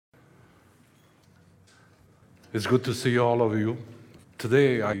It's good to see all of you.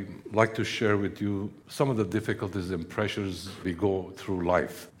 Today, I'd like to share with you some of the difficulties and pressures we go through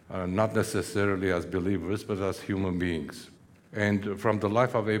life, not necessarily as believers, but as human beings. And from the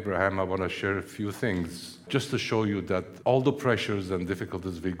life of Abraham, I want to share a few things just to show you that all the pressures and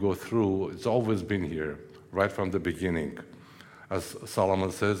difficulties we go through, it's always been here, right from the beginning. As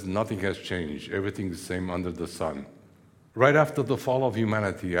Solomon says, nothing has changed. Everything is the same under the sun. Right after the fall of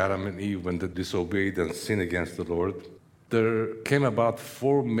humanity, Adam and Eve, when they disobeyed and sinned against the Lord, there came about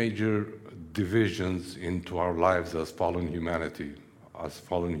four major divisions into our lives as fallen humanity, as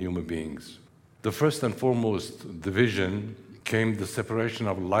fallen human beings. The first and foremost division came the separation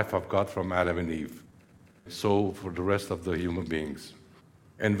of life of God from Adam and Eve. So for the rest of the human beings.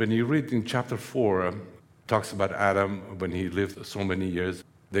 And when you read in chapter 4, it talks about Adam when he lived so many years.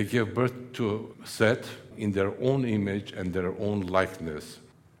 They gave birth to Seth in their own image and their own likeness.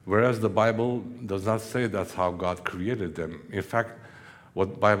 Whereas the Bible does not say that's how God created them. In fact,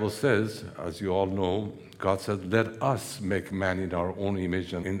 what the Bible says, as you all know, God said, let us make man in our own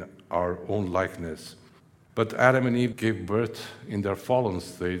image and in our own likeness. But Adam and Eve gave birth in their fallen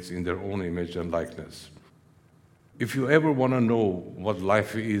states in their own image and likeness. If you ever want to know what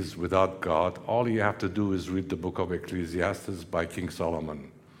life is without God, all you have to do is read the book of Ecclesiastes by King Solomon.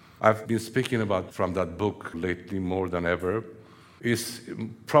 I've been speaking about from that book lately more than ever. It's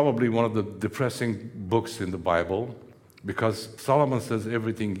probably one of the depressing books in the Bible because Solomon says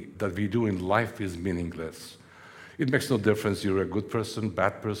everything that we do in life is meaningless. It makes no difference you're a good person,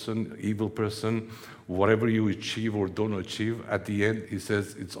 bad person, evil person, whatever you achieve or don't achieve, at the end, he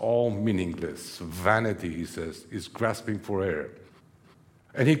says, it's all meaningless. Vanity, he says, is grasping for air.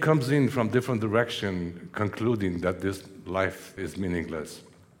 And he comes in from different direction, concluding that this life is meaningless.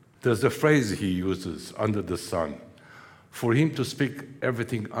 There's a phrase he uses, under the sun. For him to speak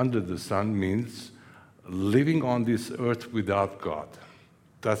everything under the sun means living on this earth without God.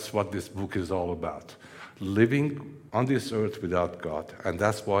 That's what this book is all about. Living on this earth without God. And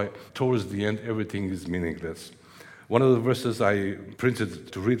that's why, towards the end, everything is meaningless. One of the verses I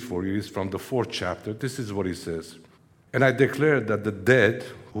printed to read for you is from the 4th chapter. This is what he says. And I declare that the dead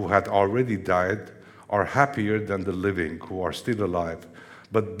who had already died are happier than the living who are still alive.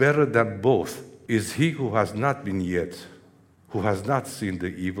 But better than both is he who has not been yet, who has not seen the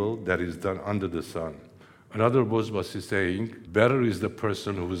evil that is done under the sun. In other words, what he's saying, better is the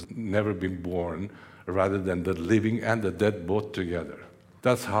person who has never been born rather than the living and the dead both together.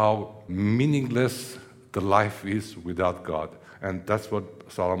 That's how meaningless the life is without God. And that's what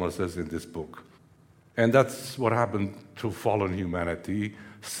Solomon says in this book. And that's what happened to fallen humanity,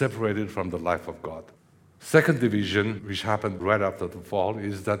 separated from the life of God. Second division, which happened right after the fall,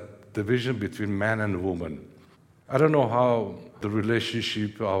 is that division between man and woman. I don't know how the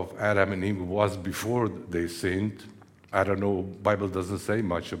relationship of Adam and Eve was before they sinned. I don't know, Bible doesn't say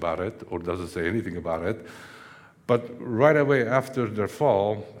much about it or doesn't say anything about it. But right away after their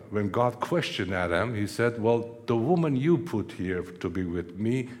fall, when God questioned Adam, he said, well, the woman you put here to be with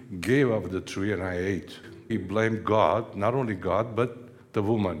me gave of the tree and I ate. He blamed God, not only God, but the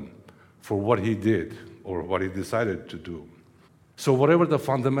woman for what he did or what he decided to do. So whatever the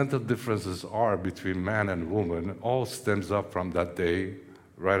fundamental differences are between man and woman, all stems up from that day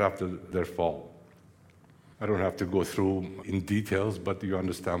right after their fall. I don't have to go through in details, but you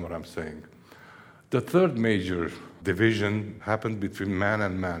understand what I'm saying. The third major division happened between man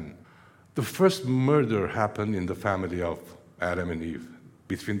and man. The first murder happened in the family of Adam and Eve,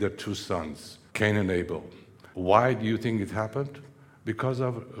 between their two sons, Cain and Abel. Why do you think it happened? Because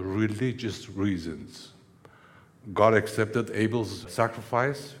of religious reasons. God accepted Abel's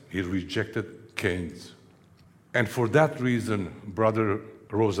sacrifice, he rejected Cain's. And for that reason, brother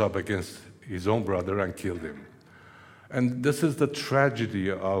rose up against his own brother and killed him. And this is the tragedy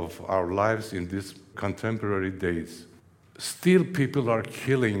of our lives in these contemporary days. Still, people are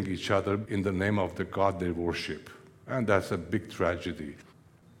killing each other in the name of the God they worship. And that's a big tragedy.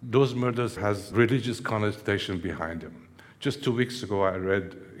 Those murders has religious connotation behind them. Just 2 weeks ago, I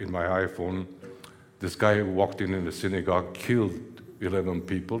read in my iPhone, this guy walked in the synagogue, killed 11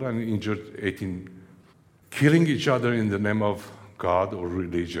 people and injured 18. Killing each other in the name of God or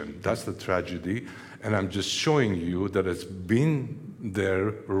religion. That's the tragedy. And I'm just showing you that it's been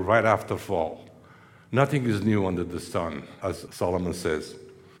there right after fall. Nothing is new under the sun, as Solomon says.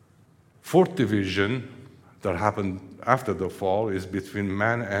 Fourth division that happened after the fall is between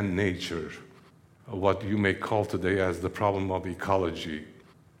man and nature, what you may call today as the problem of ecology.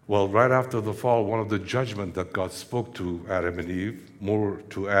 Well, right after the fall, one of the judgments that God spoke to Adam and Eve, more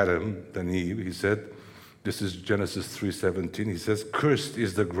to Adam than Eve, he said, this is Genesis 3:17, he says, "Cursed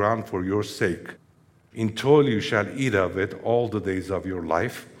is the ground for your sake. In toil you shall eat of it all the days of your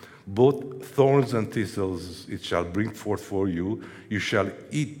life. Both thorns and thistles it shall bring forth for you. You shall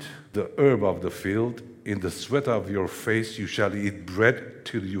eat the herb of the field. In the sweat of your face you shall eat bread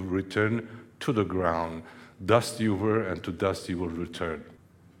till you return to the ground. Dust you were, and to dust you will return.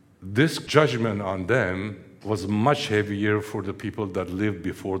 This judgment on them was much heavier for the people that lived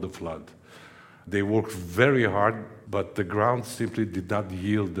before the flood. They worked very hard, but the ground simply did not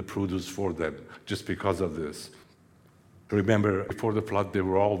yield the produce for them just because of this. Remember, before the flood, they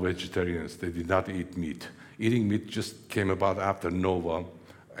were all vegetarians. They did not eat meat. Eating meat just came about after Noah,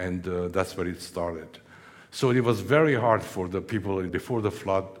 and that's where it started. So it was very hard for the people before the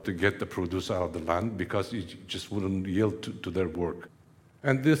flood to get the produce out of the land because it just wouldn't yield to their work.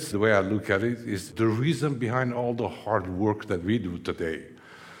 And this, the way I look at it, is the reason behind all the hard work that we do today.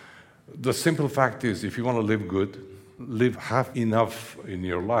 The simple fact is, if you want to live good, have enough in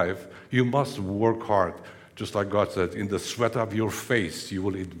your life, you must work hard. Just like God said, in the sweat of your face, you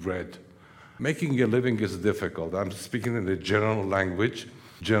will eat bread. Making a living is difficult. I'm speaking in the general language,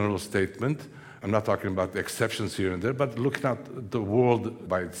 general statement. I'm not talking about the exceptions here and there, but looking at the world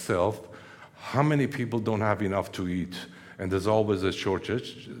by itself, how many people don't have enough to eat? And there's always a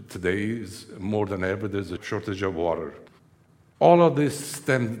shortage. Today is more than ever, there's a shortage of water. All of this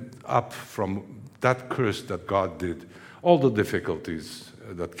stemmed up from that curse that God did, all the difficulties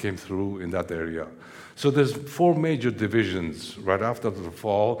that came through in that area. So there's 4 major divisions right after the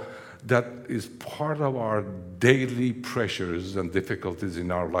fall that is part of our daily pressures and difficulties in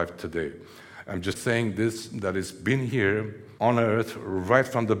our life today. I'm just saying this, that it's been here on earth right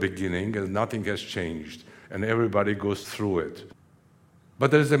from the beginning, and nothing has changed, and everybody goes through it.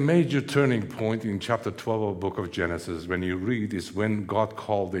 But there's a major turning point in chapter 12 of the book of Genesis. When you read, is when God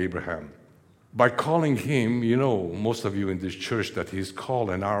called Abraham. By calling him, you know, most of you in this church, that his call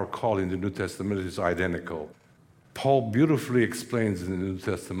and our call in the New Testament is identical. Paul beautifully explains in the New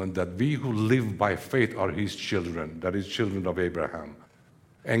Testament that we who live by faith are his children, that is, children of Abraham.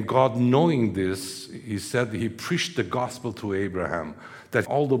 And God, knowing this, he said he preached the gospel to Abraham, that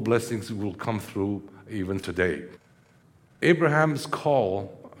all the blessings will come through even today. Abraham's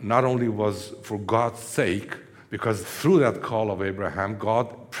call not only was for God's sake, because through that call of Abraham,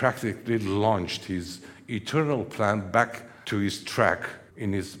 God practically launched his eternal plan back to his track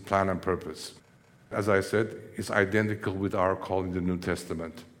in his plan and purpose. As I said, it's identical with our call in the New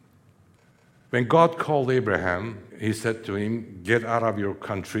Testament. When God called Abraham, he said to him, get out of your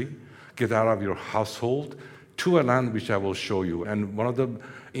country, get out of your household, to a land which I will show you. And one of the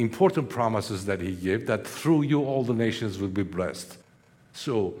important promises that he gave, that through you all the nations will be blessed.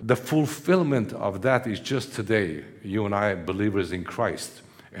 So the fulfillment of that is just today. You and I, believers in Christ,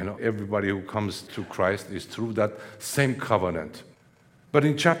 and everybody who comes to Christ is through that same covenant. But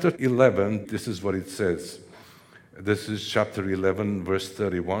in chapter 11, this is what it says. This is chapter 11, verse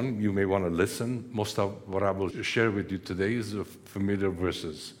 31. You may want to listen. Most of what I will share with you today is familiar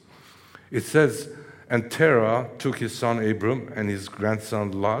verses. It says, and Terah took his son Abram and his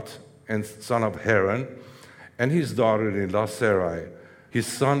grandson Lot, and son of Haran, and his daughter-in-law Sarai, his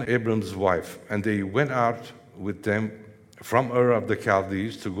son Abram's wife, and they went out with them from Ur of the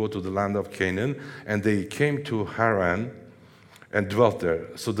Chaldees to go to the land of Canaan, and they came to Haran and dwelt there.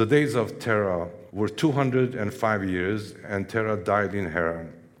 So the days of Terah were 205 years, and Terah died in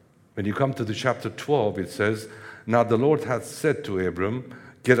Haran. When you come to the chapter 12, it says, now the Lord hath said to Abram,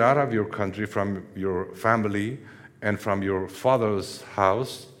 get out of your country, from your family, and from your father's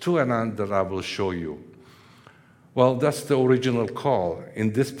house, to a land that I will show you. Well, that's the original call.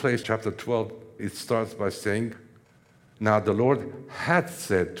 In this place, chapter 12, it starts by saying, now the Lord had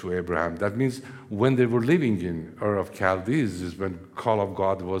said to Abraham. That means when they were living in Ur of Chaldees is when the call of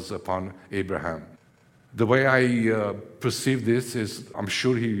God was upon Abraham. The way I perceive this is, I'm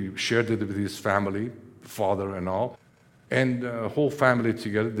sure he shared it with his family, father and all, and the whole family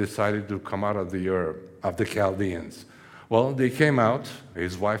together decided to come out of the Ur of the Chaldeans. Well, they came out,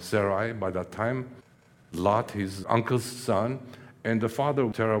 his wife Sarai by that time, Lot, his uncle's son, and the father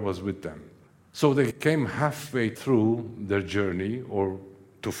of Terah was with them. So they came halfway through their journey, or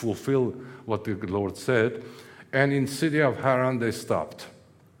to fulfill what the Lord said, and in city of Haran they stopped.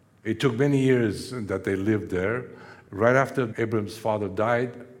 It took many years that they lived there. Right after Abram's father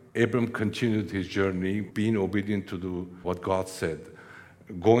died, Abram continued his journey, being obedient to do what God said,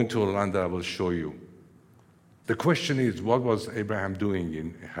 going to a land that I will show you. The question is, what was Abraham doing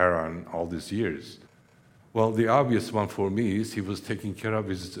in Haran all these years? Well, the obvious one for me is he was taking care of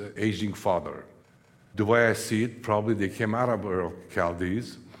his aging father. The way I see it, probably they came out of Ur of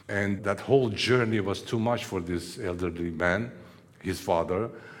Chaldees, and that whole journey was too much for this elderly man, his father,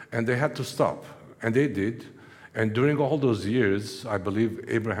 and they had to stop. And they did. And during all those years, I believe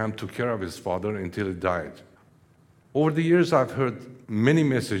Abraham took care of his father until he died. Over the years, I've heard many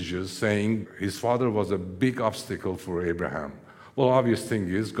messages saying his father was a big obstacle for Abraham. Well, obvious thing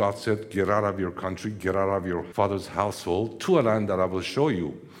is, God said, get out of your country, get out of your father's household to a land that I will show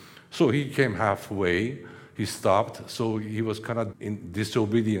you. So he came halfway, he stopped, so he was kind of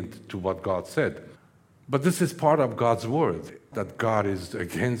disobedient to what God said. But this is part of God's word, that God is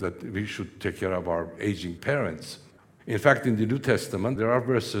against that we should take care of our aging parents. In fact, in the New Testament, there are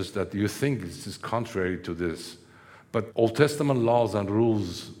verses that you think is contrary to this. But Old Testament laws and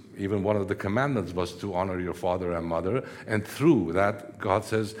rules, even one of the commandments was to honor your father and mother. And through that, God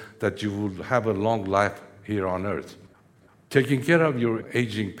says that you will have a long life here on earth. Taking care of your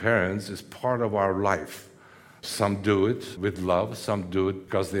aging parents is part of our life. Some do it with love, some do it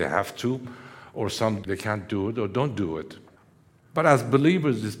because they have to, or some they can't do it or don't do it. But as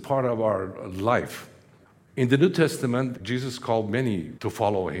believers, it's part of our life. In the New Testament, Jesus called many to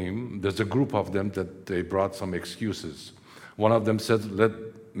follow him. There's a group of them that they brought some excuses. One of them said, let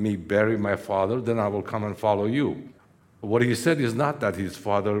me bury my father, then I will come and follow you. What he said is not that his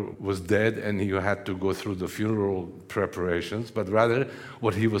father was dead and he had to go through the funeral preparations, but rather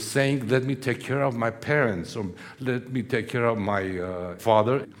what he was saying, let me take care of my parents, or let me take care of my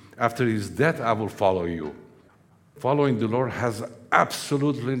father. After his death, I will follow you. Following the Lord has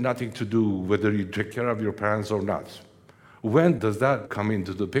absolutely nothing to do whether you take care of your parents or not. When does that come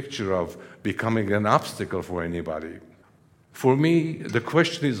into the picture of becoming an obstacle for anybody? For me, the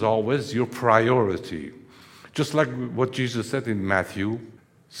question is always your priority. Just like what Jesus said in Matthew,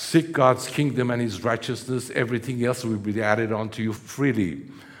 seek God's kingdom and his righteousness, everything else will be added onto you freely.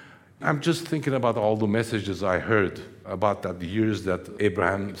 I'm just thinking about all the messages I heard about that years that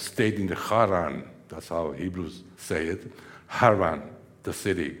Abraham stayed in the Haran. That's how Hebrews say it. Haran, the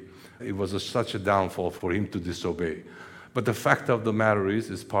city. It was such a downfall for him to disobey. But the fact of the matter is,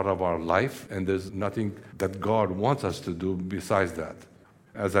 it's part of our life, and there's nothing that God wants us to do besides that.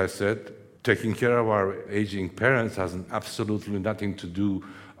 As I said, taking care of our aging parents has absolutely nothing to do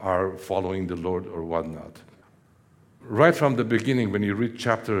our following the Lord or whatnot. Right from the beginning, when you read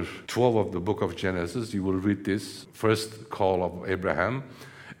chapter 12 of the book of Genesis, you will read this first call of Abraham.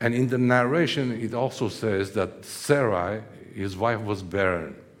 And in the narration, it also says that Sarai, his wife, was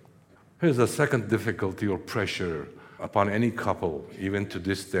barren. Here's a second difficulty or pressure upon any couple, even to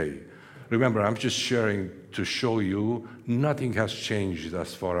this day. Remember, I'm just sharing to show you nothing has changed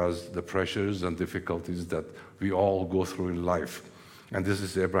as far as the pressures and difficulties that we all go through in life. And this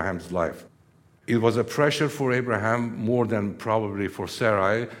is Abraham's life. It was a pressure for Abraham more than probably for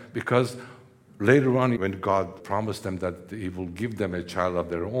Sarai, because later on, when God promised them that he will give them a child of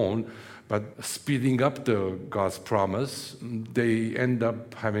their own, but speeding up God's promise, they end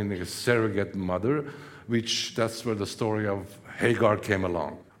up having a surrogate mother, which that's where the story of Hagar came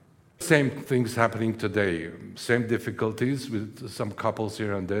along. Same things happening today. Same difficulties with some couples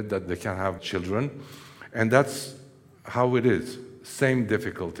here and there that they can't have children. And that's how it is. Same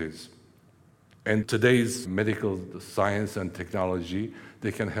difficulties. And today's medical science and technology,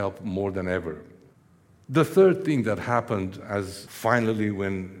 they can help more than ever. The third thing that happened as finally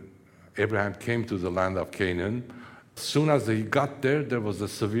when Abraham came to the land of Canaan, as soon as he got there, there was a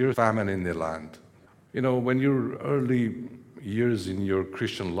severe famine in the land. You know, when you're early years in your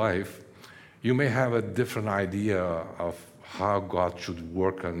Christian life, you may have a different idea of how God should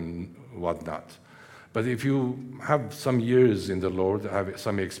work and whatnot. But if you have some years in the Lord, have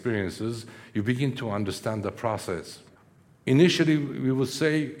some experiences, you begin to understand the process. Initially, we would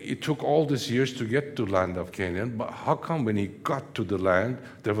say it took all these years to get to the land of Canaan, but how come when he got to the land,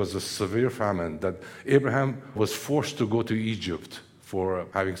 there was a severe famine that Abraham was forced to go to Egypt for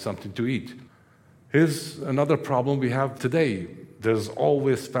having something to eat? Here's another problem we have today. There's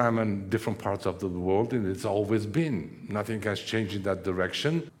always famine in different parts of the world, and it's always been. Nothing has changed in that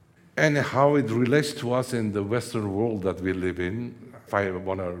direction. And how it relates to us in the Western world that we live in, if I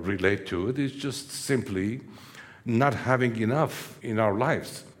want to relate to it, is just simply not having enough in our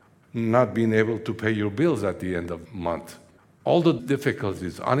lives, not being able to pay your bills at the end of the month. All the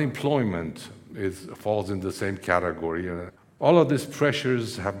difficulties, unemployment falls in the same category. All of these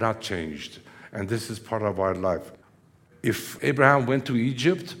pressures have not changed, and this is part of our life. If Abraham went to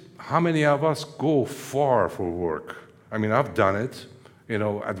Egypt, how many of us go far for work? I mean, I've done it. You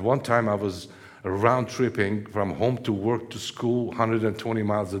know, at one time I was round tripping from home to work to school 120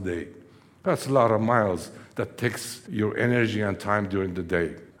 miles a day. That's a lot of miles that takes your energy and time during the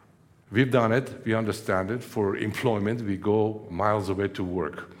day. We've done it, we understand it. For employment, we go miles away to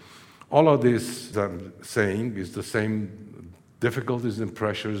work. All of this that I'm saying is the same difficulties and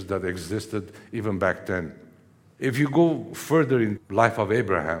pressures that existed even back then. If you go further in life of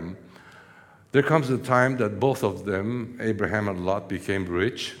Abraham, there comes a time that both of them, Abraham and Lot, became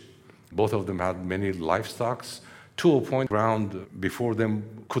rich. Both of them had many livestock. To a point, ground before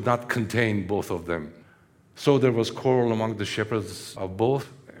them could not contain both of them. So there was quarrel among the shepherds of both.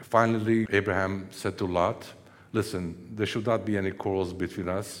 Finally, Abraham said to Lot, listen, there should not be any quarrels between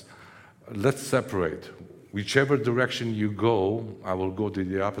us. Let's separate. Whichever direction you go, I will go to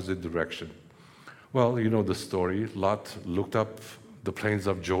the opposite direction. Well, you know the story. Lot looked up the plains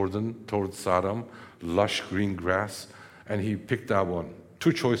of Jordan towards Sodom, lush green grass, and he picked that one.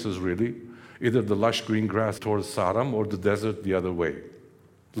 Two choices, really. Either the lush green grass towards Sodom or the desert the other way.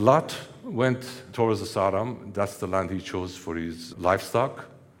 Lot went towards Sodom. That's the land he chose for his livestock.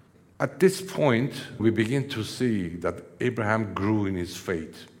 At this point, we begin to see that Abraham grew in his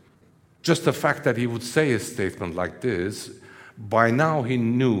faith. Just the fact that he would say a statement like this, by now he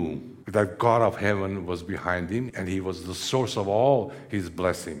knew that God of heaven was behind him and he was the source of all his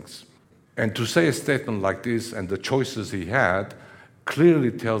blessings. And to say a statement like this and the choices he had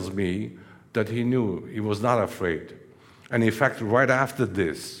clearly tells me that he knew he was not afraid. And in fact, right after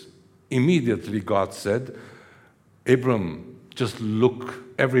this, immediately God said, Abram, just look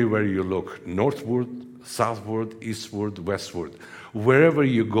everywhere you look, northward, southward, eastward, westward. Wherever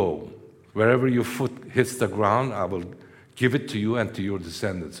you go, wherever your foot hits the ground, I will give it to you and to your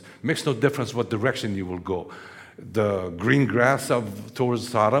descendants. Makes no difference what direction you will go. The green grass towards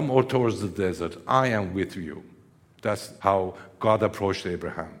Sodom or towards the desert, I am with you. That's how God approached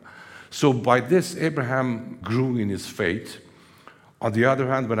Abraham. So by this, Abraham grew in his faith. On the other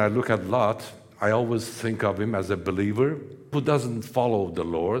hand, when I look at Lot, I always think of him as a believer who doesn't follow the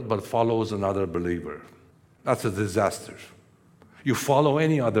Lord, but follows another believer. That's a disaster. You follow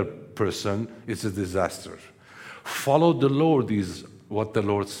any other person, it's a disaster. Follow the Lord is what the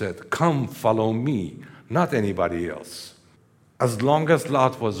Lord said. Come, follow me, not anybody else. As long as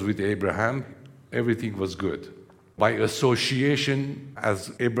Lot was with Abraham, everything was good. By association,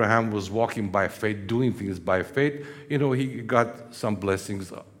 as Abraham was walking by faith, doing things by faith, he got some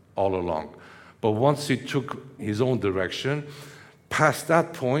blessings all along. But once he took his own direction, past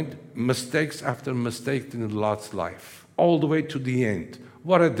that point, mistakes after mistake in Lot's life, all the way to the end.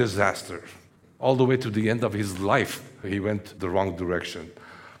 What a disaster. All the way to the end of his life, he went the wrong direction.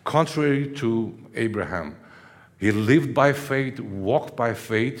 Contrary to Abraham, he lived by faith, walked by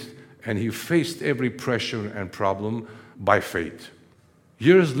faith, and he faced every pressure and problem by faith.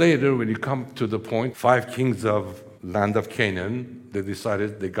 Years later, when you come to the point, 5 kings of land of Canaan,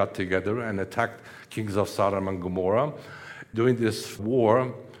 they got together and attacked kings of Sodom and Gomorrah. During this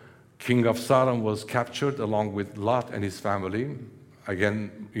war, king of Sodom was captured along with Lot and his family.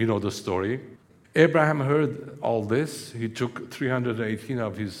 Again, you know the story. Abraham heard all this. He took 318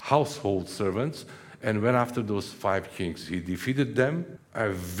 of his household servants and went after those 5 kings. He defeated them.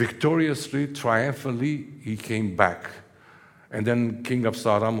 Victoriously, triumphantly, he came back. And then King of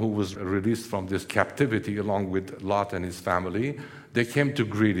Sodom, who was released from this captivity along with Lot and his family, they came to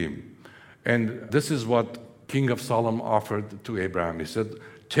greet him. And this is what King of Sodom offered to Abraham. He said,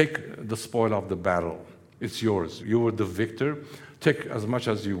 take the spoil of the battle. It's yours. You were the victor. Take as much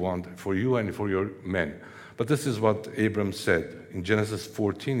as you want for you and for your men. But this is what Abram said. In Genesis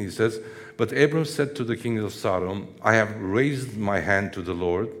 14, he says, but Abram said to the king of Sodom, I have raised my hand to the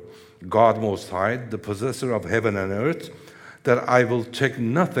Lord, God Most High, the possessor of heaven and earth, that I will take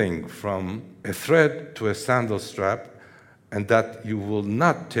nothing from a thread to a sandal strap, and that you will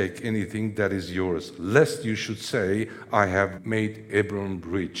not take anything that is yours, lest you should say, I have made Abram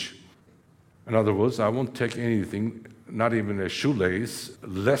rich. In other words, I won't take anything, not even a shoelace,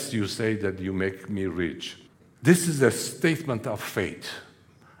 lest you say that you make me rich. This is a statement of faith.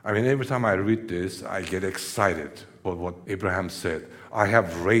 I mean, every time I read this, I get excited for what Abraham said. I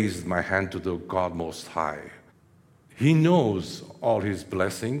have raised my hand to the God Most High. He knows all his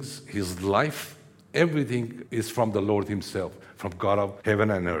blessings, his life, everything is from the Lord himself, from God of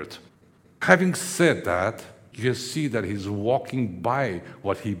heaven and earth. Having said that, you can see that he's walking by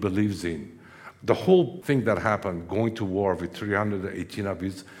what he believes in. The whole thing that happened, going to war with 318 of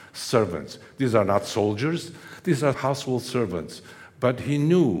his servants. These are not soldiers, these are household servants. But he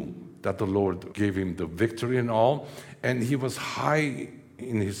knew that the Lord gave him the victory and all, and he was high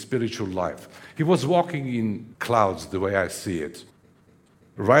in his spiritual life. He was walking in clouds, the way I see it.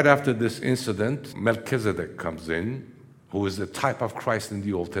 Right after this incident, Melchizedek comes in, who is a type of Christ in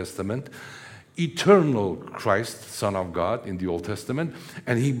the Old Testament, eternal Christ, Son of God in the Old Testament,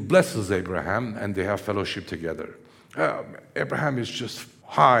 and he blesses Abraham, and they have fellowship together. Abraham is just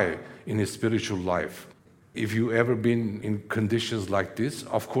high in his spiritual life. If you ever been in conditions like this,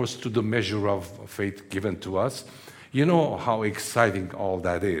 of course, to the measure of faith given to us, you know how exciting all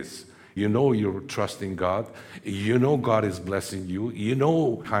that is. You know you're trusting God. You know God is blessing you. You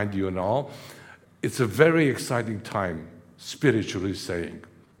know behind you and all. It's a very exciting time, spiritually saying.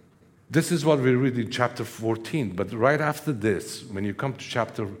 This is what we read in chapter 14. But right after this, when you come to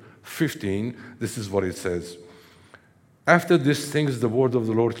chapter 15, this is what it says. After these things, the word of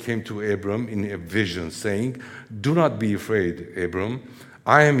the Lord came to Abram in a vision, saying, "Do not be afraid, Abram.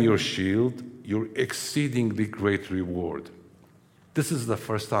 I am your shield, your exceedingly great reward." This is the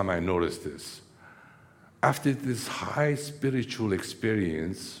first time I noticed this. After this high spiritual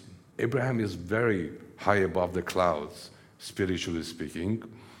experience, Abraham is very high above the clouds, spiritually speaking,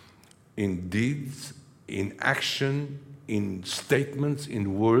 in deeds, in action, in statements,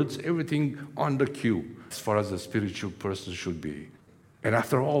 in words, everything on the cue, as far as a spiritual person should be. And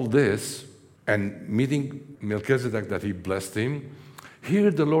after all this, and meeting Melchizedek that he blessed him,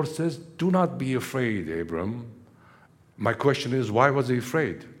 here the Lord says, "Do not be afraid, Abram." My question is, why was he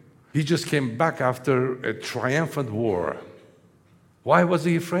afraid? He just came back after a triumphant war. Why was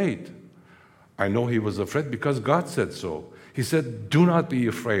he afraid? I know he was afraid because God said so. He said, "Do not be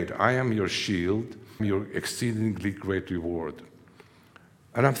afraid. I am your shield, your exceedingly great reward."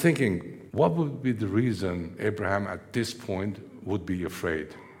 And I'm thinking, what would be the reason Abraham at this point would be afraid?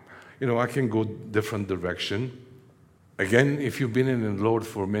 You know, I can go different direction. Again, if you've been in the Lord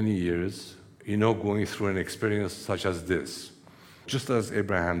for many years, you know, going through an experience such as this, just as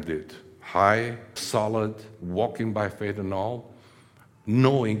Abraham did, high, solid, walking by faith and all,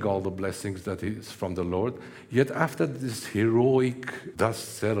 knowing all the blessings that is from the Lord. Yet after this heroic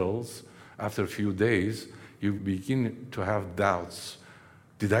dust settles, after a few days, you begin to have doubts.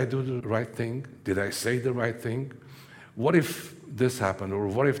 Did I do the right thing? Did I say the right thing? What if this happened, or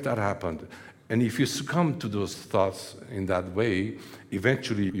what if that happened? And if you succumb to those thoughts in that way,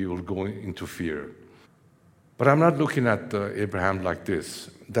 eventually you will go into fear. But I'm not looking at Abraham like this.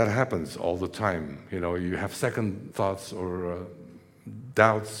 That happens all the time. You know, you have second thoughts or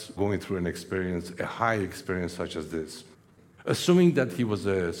doubts going through an experience, a high experience such as this. Assuming that he was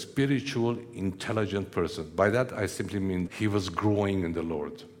a spiritual, intelligent person. By that, I simply mean he was growing in the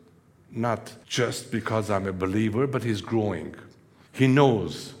Lord. Not just because I'm a believer, but he's growing. He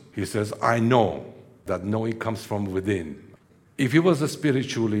knows. He says, "I know." That knowing comes from within. If he was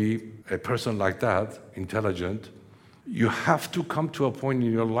a person like that, intelligent, you have to come to a point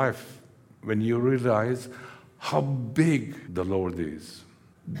in your life when you realize how big the Lord is.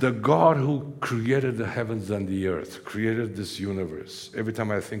 The God who created the heavens and the earth, created this universe. Every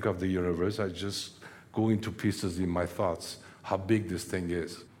time I think of the universe, I just go into pieces in my thoughts, how big this thing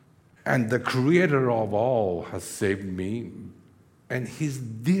is. And the creator of all has saved me, and he's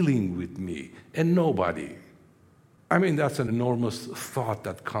dealing with me and nobody. I mean, that's an enormous thought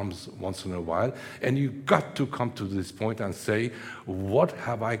that comes once in a while, and you've got to come to this point and say, what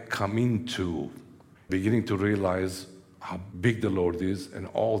have I come into? Beginning to realize how big the Lord is and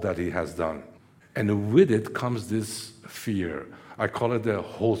all that he has done. And with it comes this fear. I call it a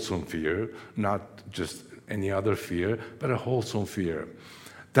wholesome fear, not just any other fear, but a wholesome fear.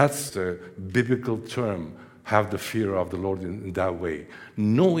 That's the biblical term, have the fear of the Lord in that way.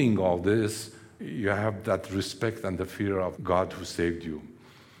 Knowing all this, you have that respect and the fear of God who saved you.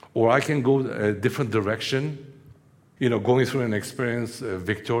 Or I can go a different direction, you know, going through an experience, a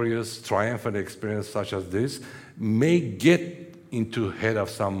victorious, triumphant experience such as this, may get into the head of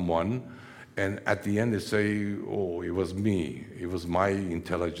someone, and at the end they say, "Oh, it was me, it was my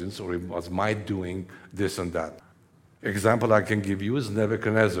intelligence, or it was my doing this and that." Example I can give you is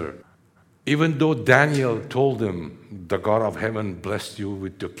Nebuchadnezzar. Even though Daniel told him, "The God of heaven blessed you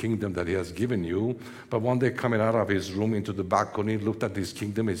with the kingdom that he has given you," but one day coming out of his room into the balcony, looked at his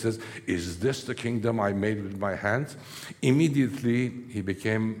kingdom, he says, "Is this the kingdom I made with my hands?" Immediately he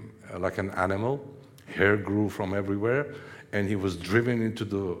became like an animal. Hair grew from everywhere, and he was driven into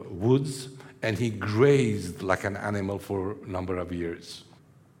the woods, and he grazed like an animal for a number of years.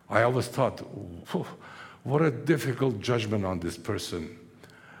 I always thought, what a difficult judgment on this person.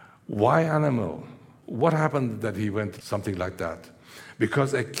 Why animal? What happened that he went something like that?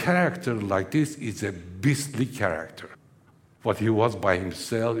 Because a character like this is a beastly character. What he was by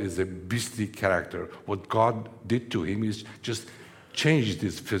himself is a beastly character. What God did to him is just changed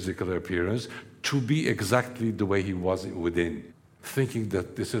his physical appearance to be exactly the way he was within, thinking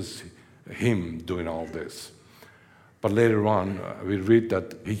that this is him doing all this. But later on, we read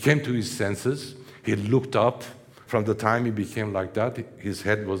that he came to his senses, he looked up. From the time he became like that, his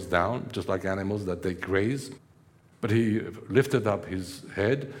head was down, just like animals that they graze. But he lifted up his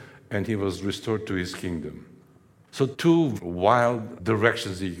head, and he was restored to his kingdom. So two wild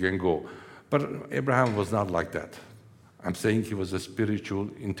directions he can go. But Abraham was not like that. I'm saying he was a spiritual,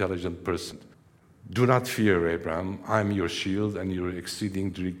 intelligent person. Do not fear, Abraham. I'm your shield and your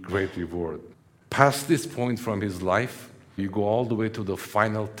exceedingly great reward. Past this point from his life, you go all the way to the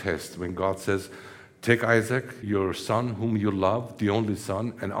final test when God says, take Isaac, your son, whom you love, the only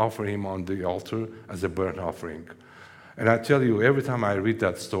son, and offer him on the altar as a burnt offering. And I tell you, every time I read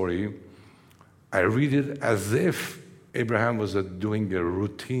that story, I read it as if Abraham was doing a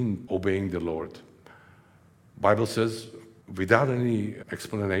routine obeying the Lord. Bible says, without any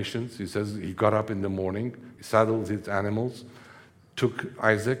explanations, he says he got up in the morning, saddled his animals, took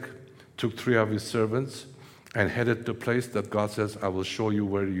Isaac, took 3 of his servants, and headed to a place that God says, I will show you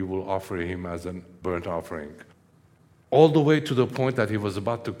where you will offer him as a burnt offering. All the way to the point that he was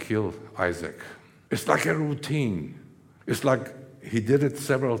about to kill Isaac. It's like a routine. It's like he did it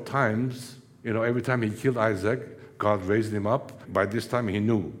several times. Every time he killed Isaac, God raised him up. By this time, he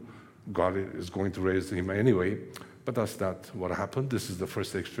knew God is going to raise him anyway. But that's not what happened. This is the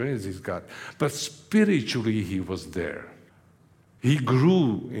first experience he's got. But spiritually, he was there. He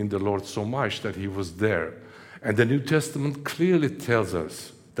grew in the Lord so much that he was there. And the New Testament clearly tells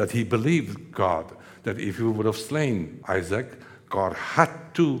us that he believed God, that if he would have slain Isaac, God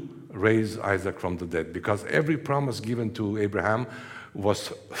had to raise Isaac from the dead, because every promise given to Abraham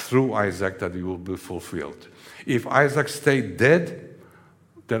was through Isaac that it will be fulfilled. If Isaac stayed dead,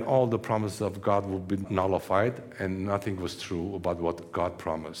 then all the promises of God would be nullified, and nothing was true about what God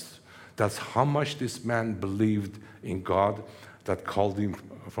promised. That's how much this man believed in God that called him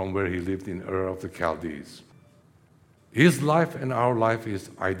from where he lived in Ur of the Chaldees. His life and our life is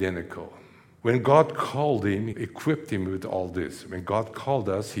identical. When God called him, he equipped him with all this. When God called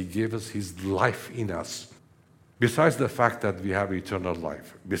us, he gave us his life in us. Besides the fact that we have eternal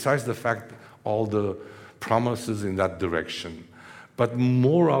life, besides the fact all the promises in that direction, but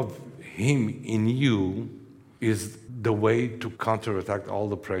more of him in you is the way to counterattack all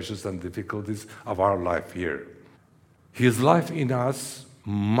the pressures and difficulties of our life here. His life in us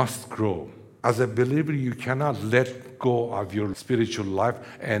must grow. As a believer, you cannot let go of your spiritual life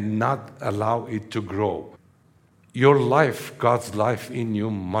and not allow it to grow. Your life, God's life in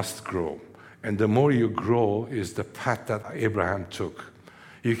you, must grow. And the more you grow is the path that Abraham took.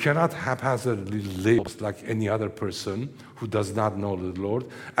 You cannot haphazardly live like any other person who does not know the Lord.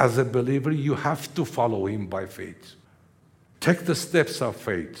 As a believer, you have to follow him by faith. Take the steps of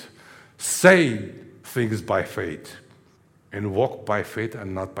faith. Say things by faith. And walk by faith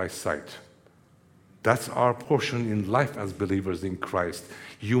and not by sight. That's our portion in life as believers in Christ.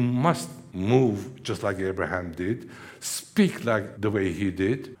 You must move just like Abraham did, speak like the way he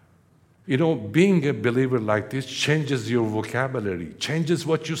did. Being a believer like this changes your vocabulary, changes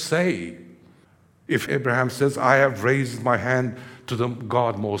what you say. If Abraham says, I have raised my hand to the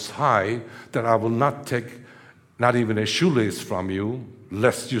God Most High, that I will not take not even a shoelace from you,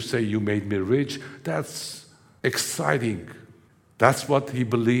 lest you say you made me rich, that's exciting. That's what he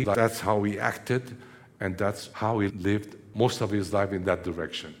believed, that's how he acted, and that's how he lived most of his life in that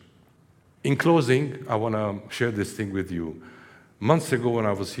direction. In closing, I want to share this thing with you. Months ago when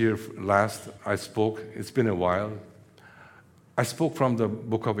I was here last, I spoke, it's been a while, I spoke from the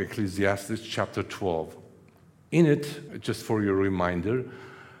book of Ecclesiastes, chapter 12. In it, just for your reminder,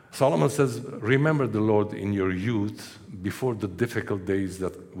 Solomon says, remember the Lord in your youth before the difficult days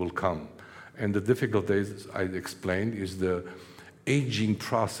that will come. And the difficult days, I explained, is the aging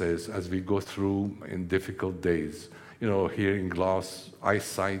process as we go through in difficult days. Hearing loss,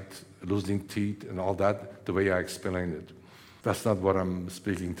 eyesight, losing teeth, and all that, the way I explained it. That's not what I'm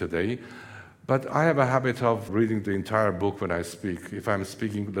speaking today. But I have a habit of reading the entire book when I speak. If I'm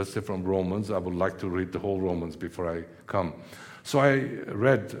speaking, let's say from Romans, I would like to read the whole Romans before I come. So I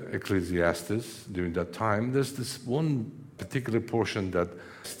read Ecclesiastes during that time. There's this one particular portion that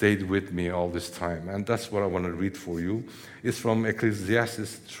stayed with me all this time, and that's what I want to read for you. It's from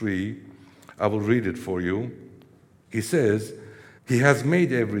Ecclesiastes 3. I will read it for you. He says, He has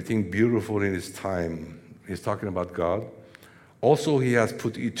made everything beautiful in His time. He's talking about God. Also, He has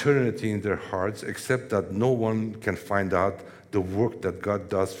put eternity in their hearts, except that no one can find out the work that God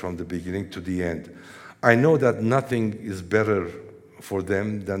does from the beginning to the end. I know that nothing is better for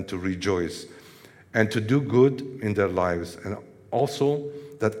them than to rejoice and to do good in their lives, and also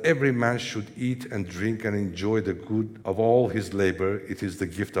that every man should eat and drink and enjoy the good of all his labor. It is the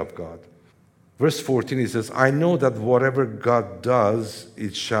gift of God. Verse 14, he says, I know that whatever God does,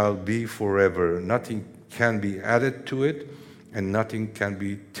 it shall be forever. Nothing can be added to it, and nothing can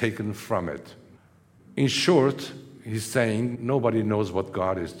be taken from it. In short, he's saying nobody knows what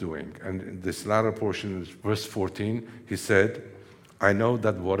God is doing. And in this latter portion, verse 14, he said, I know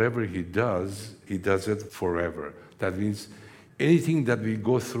that whatever he does it forever. That means anything that we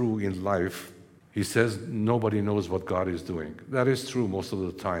go through in life, he says nobody knows what God is doing. That is true most of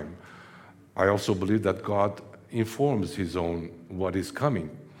the time. I also believe that God informs his own what is coming.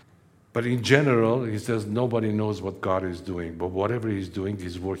 But in general, he says nobody knows what God is doing. But whatever he's doing,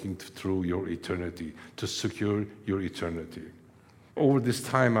 he's working through your eternity to secure your eternity. Over this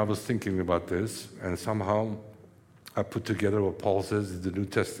time, I was thinking about this, and somehow I put together what Paul says in the New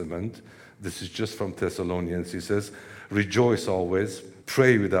Testament. This is just from Thessalonians. He says, rejoice always,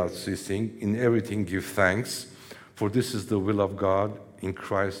 pray without ceasing, in everything give thanks, for this is the will of God in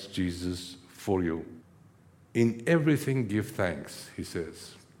Christ Jesus for you. In everything give thanks, he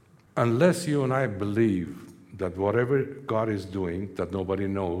says. Unless you and I believe that whatever God is doing, that nobody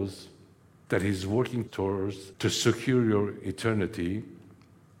knows, that he's working towards to secure your eternity,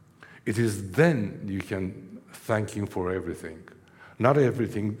 it is then you can thank him for everything. Not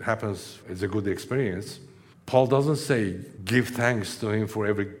everything happens as a good experience. Paul doesn't say give thanks to him for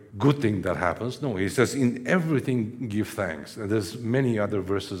every good thing that happens. No, he says in everything give thanks. And there's many other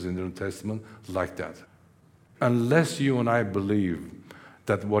verses in the New Testament like that. Unless you and I believe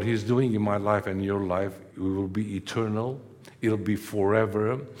that what he's doing in my life and your life will be eternal, it'll be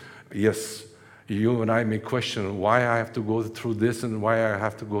forever. Yes, you and I may question why I have to go through this and why I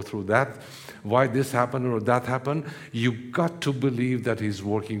have to go through that, why this happened or that happened. You've got to believe that he's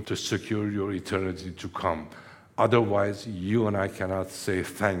working to secure your eternity to come. Otherwise, you and I cannot say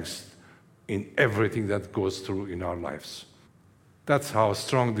thanks in everything that goes through in our lives. That's how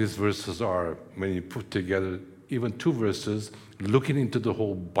strong these verses are when you put together even two verses, looking into the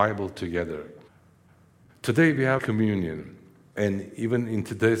whole Bible together. Today we have communion, and even in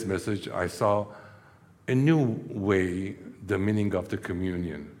today's message, I saw a new way, the meaning of the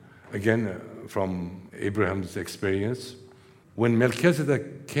communion. Again, from Abraham's experience, when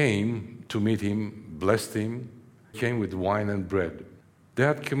Melchizedek came to meet him, blessed him, came with wine and bread. They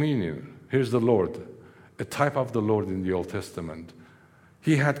had communion. Here's the Lord, a type of the Lord in the Old Testament.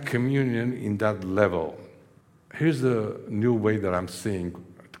 He had communion in that level. Here's the new way that I'm seeing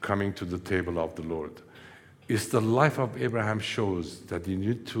coming to the table of the Lord. It's the life of Abraham shows that you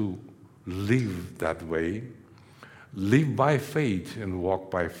need to live that way, live by faith and walk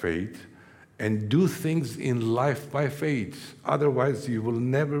by faith, and do things in life by faith. Otherwise, you will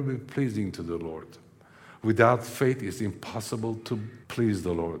never be pleasing to the Lord. Without faith, it's impossible to please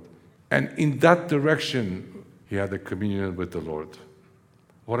the Lord. And in that direction, he had a communion with the Lord.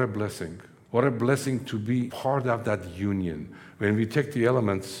 What a blessing. What a blessing to be part of that union. When we take the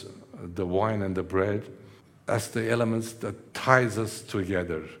elements, the wine and the bread, that's the elements that ties us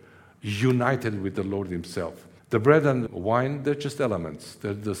together, united with the Lord himself. The bread and wine, they're just elements.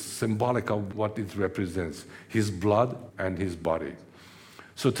 They're the symbolic of what it represents, his blood and his body.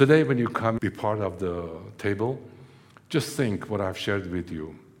 So today when you come be part of the table, just think what I've shared with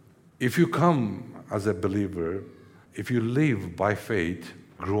you. If you come as a believer, if you live by faith,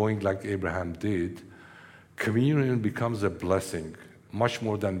 growing like Abraham did, communion becomes a blessing, much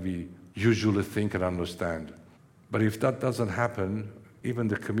more than we usually think and understand. But if that doesn't happen, even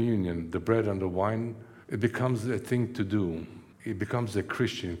the communion, the bread and the wine, it becomes a thing to do. It becomes a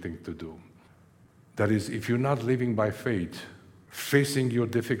Christian thing to do. That is, if you're not living by faith, facing your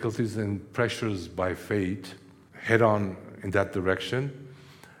difficulties and pressures by faith, head on in that direction,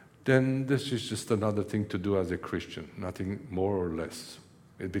 then this is just another thing to do as a Christian, nothing more or less.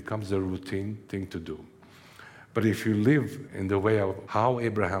 It becomes a routine thing to do. But if you live in the way of how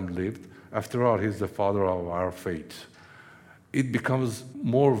Abraham lived, after all, he's the father of our faith, it becomes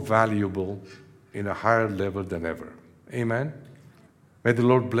more valuable in a higher level than ever. Amen? May the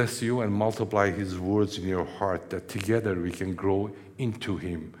Lord bless you and multiply his words in your heart, that together we can grow into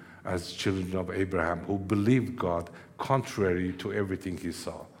him as children of Abraham who believed God contrary to everything he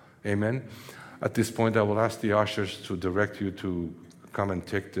saw. Amen? At this point, I will ask the ushers to direct you to come and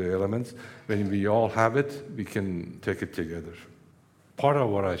take the elements. When we all have it, we can take it together. Part of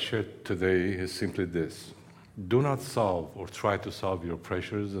what I shared today is simply this. Do not solve or try to solve your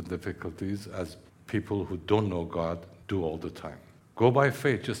pressures and difficulties as people who don't know God do all the time. Go by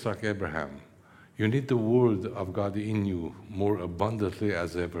faith, just like Abraham. You need the word of God in you more abundantly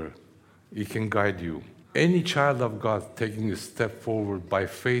as ever. It can guide you. Any child of God taking a step forward by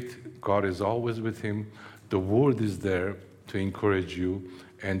faith, God is always with him. The word is there to encourage you,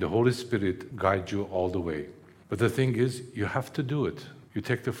 and the Holy Spirit guides you all the way. But the thing is, you have to do it. You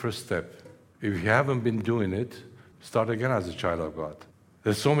take the first step. If you haven't been doing it, start again as a child of God.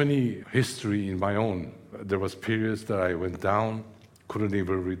 There's so many history in my own. There was periods that I went down, couldn't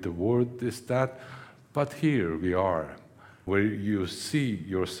even read the word, this, that. But here we are, where you see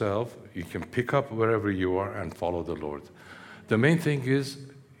yourself, you can pick up wherever you are and follow the Lord. The main thing is,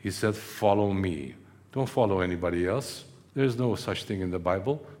 he said, follow me. Don't follow anybody else. There's no such thing in the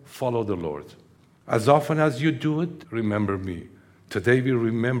Bible. Follow the Lord. As often as you do it, remember me. Today we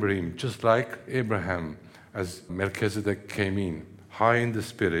remember him, just like Abraham, as Melchizedek came in, high in the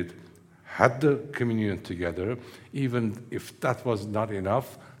spirit, had the communion together. Even if that was not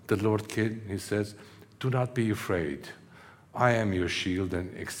enough, the Lord came, he says, do not be afraid. I am your shield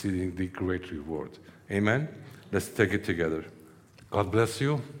and exceedingly great reward. Amen? Let's take it together. God bless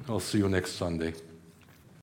you. I'll see you next Sunday.